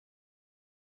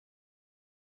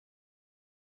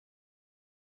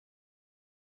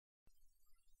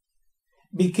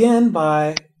Begin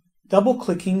by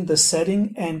double-clicking the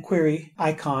Setting and Query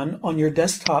icon on your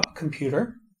desktop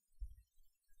computer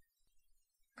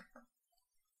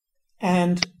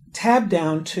and tab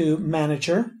down to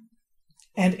Manager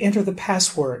and enter the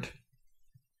password.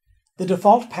 The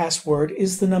default password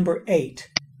is the number 8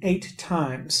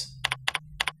 times.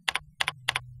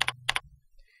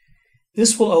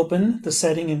 This will open the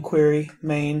Setting and Query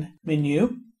main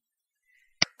menu.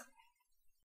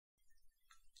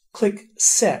 Click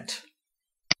Set,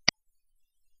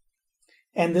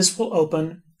 and this will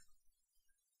open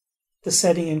the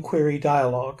Setting and Query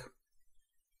dialog.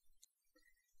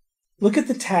 Look at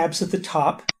the tabs at the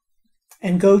top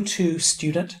and go to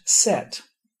Student Set.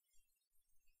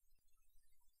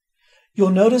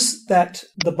 You'll notice that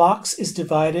the box is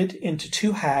divided into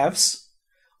two halves.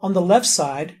 On the left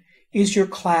side is your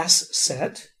class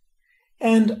set,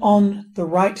 and on the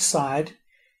right side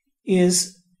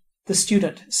is the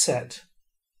student set.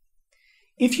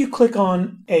 If you click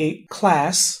on a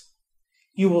class,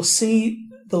 you will see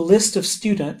the list of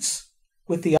students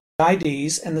with the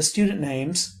IDs and the student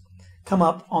names come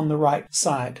up on the right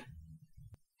side.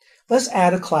 Let's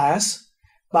add a class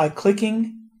by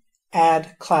clicking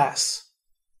Add Class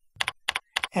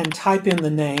and type in the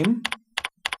name,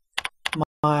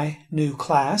 My New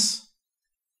Class,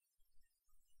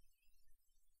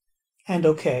 and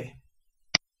OK.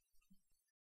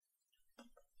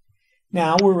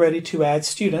 Now we're ready to add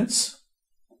students.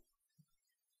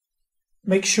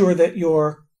 Make sure that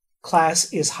your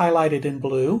class is highlighted in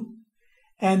blue,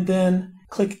 and then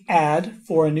click Add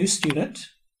for a new student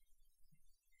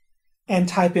and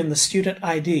type in the student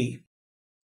ID.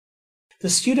 The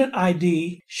student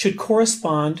ID should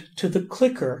correspond to the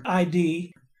clicker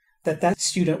ID that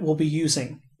student will be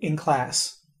using in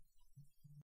class.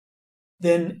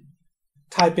 Then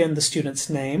type in the student's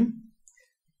name,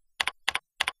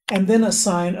 and then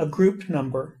assign a group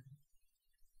number.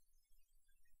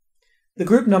 The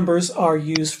group numbers are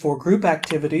used for group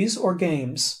activities or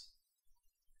games.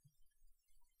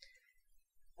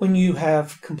 When you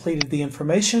have completed the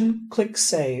information, click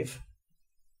Save.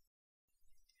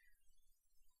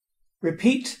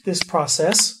 Repeat this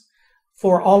process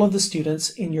for all of the students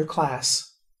in your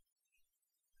class.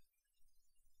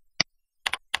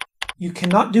 You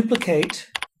cannot duplicate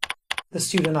the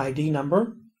student ID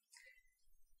number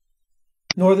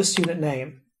nor the student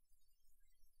name.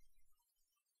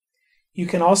 You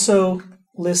can also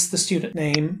list the student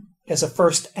name as a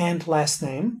first and last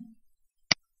name.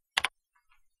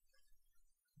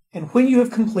 And when you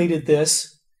have completed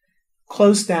this,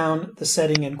 close down the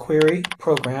Setting and Query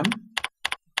program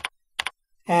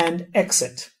and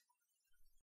exit.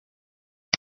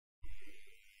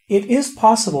 It is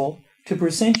possible to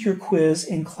present your quiz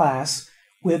in class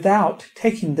without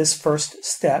taking this first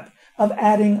step of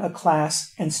adding a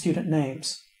class and student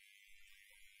names.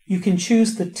 You can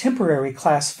choose the temporary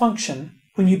class function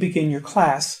when you begin your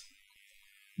class,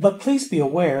 but please be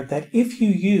aware that if you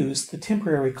use the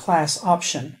temporary class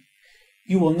option,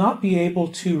 you will not be able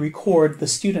to record the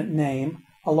student name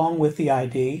along with the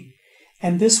ID,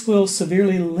 and this will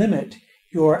severely limit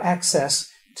your access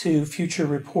to future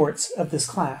reports of this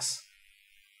class.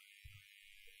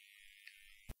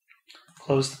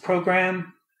 Close the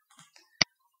program,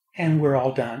 and we're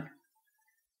all done.